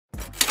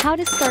How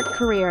to start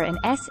career in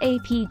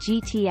SAP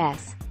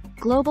GTS,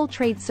 Global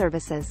Trade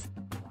Services.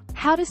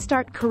 How to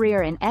start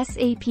career in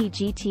SAP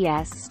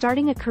GTS.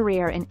 Starting a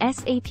career in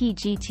SAP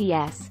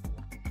GTS,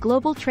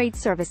 Global Trade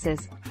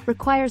Services,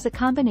 requires a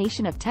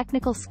combination of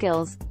technical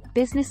skills,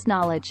 business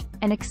knowledge,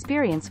 and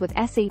experience with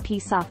SAP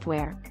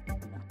software.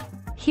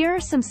 Here are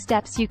some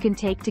steps you can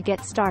take to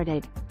get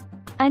started.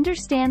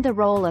 Understand the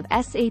role of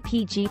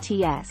SAP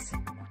GTS.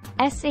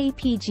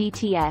 SAP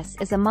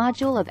GTS is a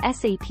module of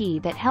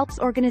SAP that helps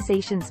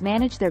organizations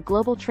manage their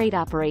global trade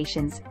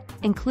operations,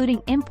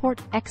 including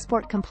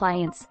import-export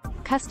compliance,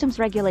 customs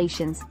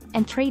regulations,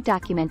 and trade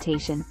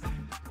documentation.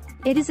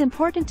 It is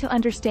important to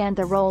understand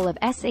the role of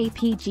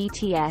SAP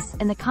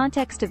GTS in the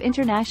context of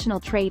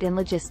international trade and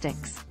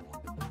logistics.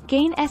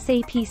 Gain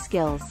SAP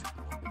skills.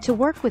 To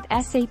work with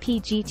SAP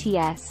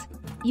GTS,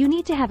 you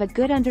need to have a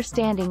good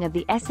understanding of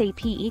the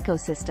SAP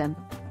ecosystem,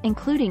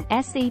 including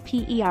SAP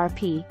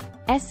ERP,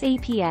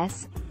 SAP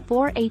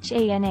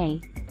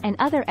S/4HANA, and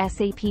other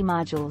SAP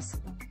modules.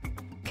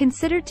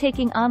 Consider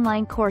taking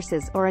online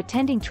courses or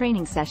attending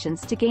training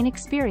sessions to gain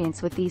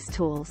experience with these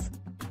tools.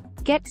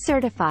 Get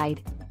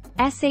certified.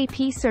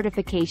 SAP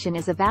certification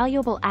is a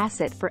valuable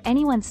asset for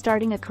anyone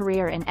starting a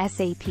career in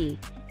SAP.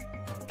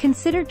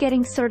 Consider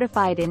getting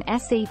certified in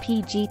SAP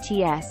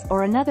GTS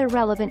or another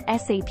relevant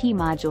SAP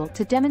module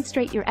to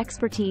demonstrate your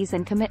expertise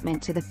and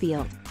commitment to the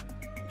field.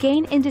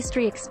 Gain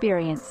industry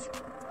experience.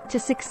 To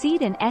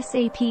succeed in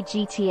SAP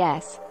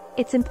GTS,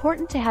 it's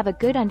important to have a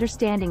good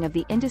understanding of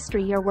the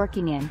industry you're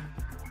working in.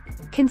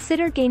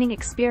 Consider gaining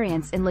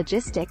experience in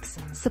logistics,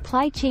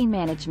 supply chain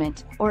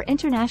management, or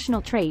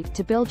international trade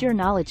to build your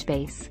knowledge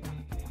base.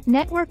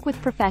 Network with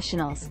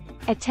professionals.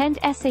 Attend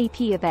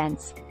SAP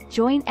events,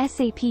 join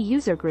SAP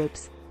user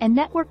groups, and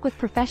network with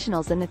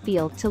professionals in the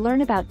field to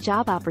learn about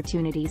job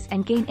opportunities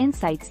and gain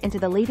insights into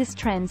the latest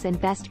trends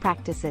and best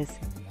practices.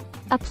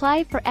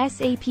 Apply for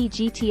SAP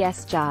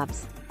GTS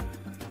jobs.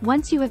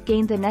 Once you have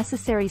gained the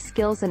necessary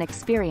skills and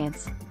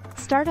experience,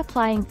 start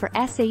applying for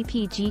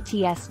SAP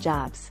GTS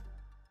jobs.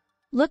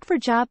 Look for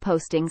job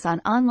postings on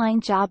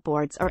online job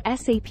boards or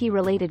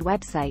SAP-related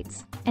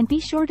websites, and be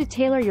sure to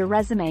tailor your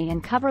resume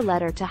and cover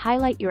letter to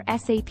highlight your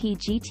SAP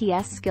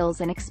GTS skills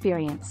and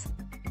experience.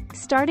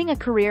 Starting a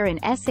career in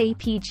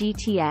SAP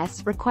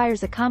GTS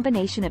requires a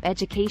combination of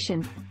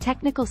education,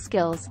 technical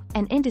skills,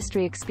 and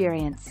industry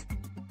experience.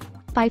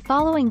 By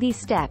following these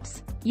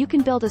steps, you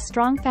can build a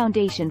strong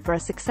foundation for a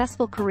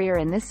successful career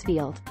in this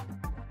field.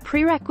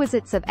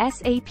 Prerequisites of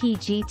SAP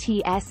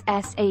GTS.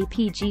 SAP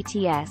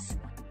GTS,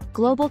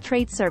 Global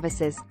Trade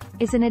Services,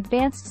 is an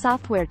advanced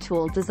software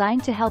tool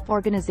designed to help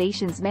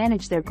organizations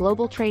manage their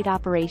global trade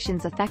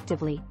operations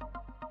effectively.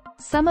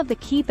 Some of the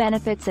key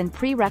benefits and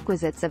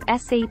prerequisites of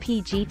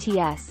SAP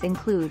GTS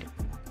include: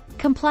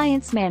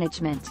 compliance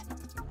management.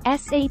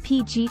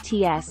 SAP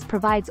GTS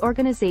provides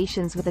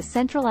organizations with a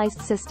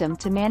centralized system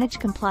to manage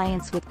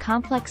compliance with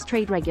complex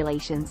trade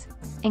regulations,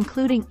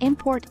 including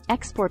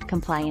import-export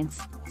compliance,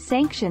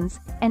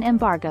 sanctions, and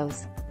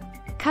embargoes.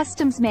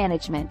 Customs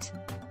management.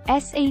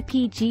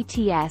 SAP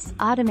GTS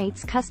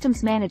automates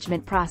customs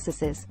management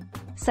processes,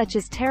 such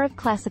as tariff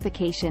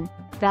classification,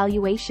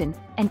 valuation,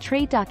 and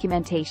trade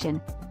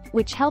documentation,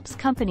 which helps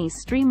companies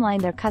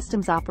streamline their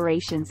customs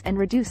operations and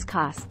reduce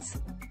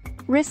costs.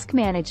 Risk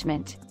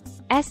management.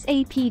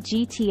 SAP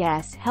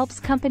GTS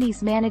helps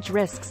companies manage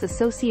risks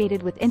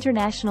associated with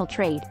international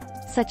trade,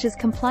 such as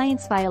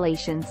compliance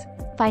violations,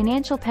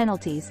 financial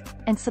penalties,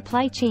 and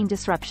supply chain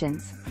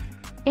disruptions.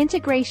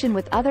 Integration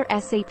with other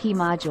SAP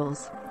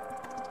modules.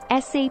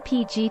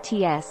 SAP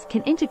GTS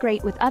can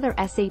integrate with other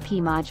SAP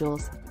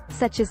modules,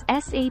 such as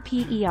SAP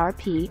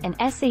ERP and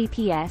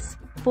SAP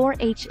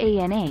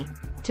S/4HANA,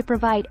 to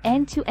provide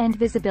end-to-end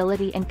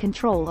visibility and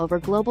control over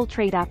global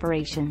trade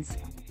operations.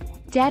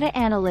 Data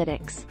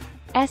analytics.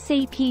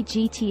 SAP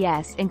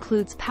GTS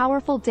includes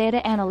powerful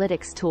data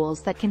analytics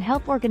tools that can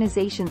help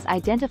organizations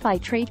identify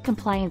trade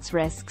compliance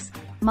risks,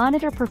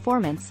 monitor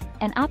performance,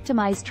 and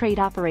optimize trade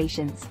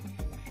operations.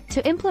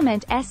 To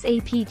implement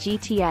SAP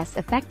GTS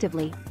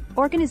effectively,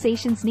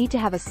 organizations need to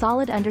have a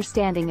solid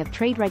understanding of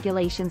trade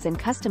regulations and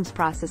customs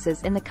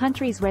processes in the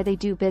countries where they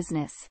do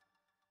business.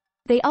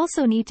 They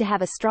also need to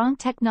have a strong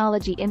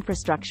technology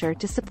infrastructure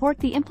to support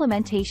the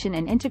implementation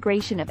and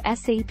integration of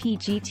SAP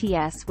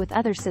GTS with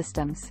other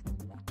systems.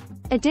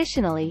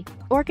 Additionally,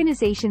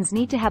 organizations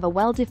need to have a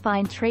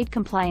well-defined trade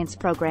compliance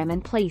program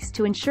in place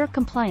to ensure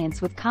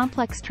compliance with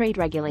complex trade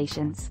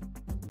regulations.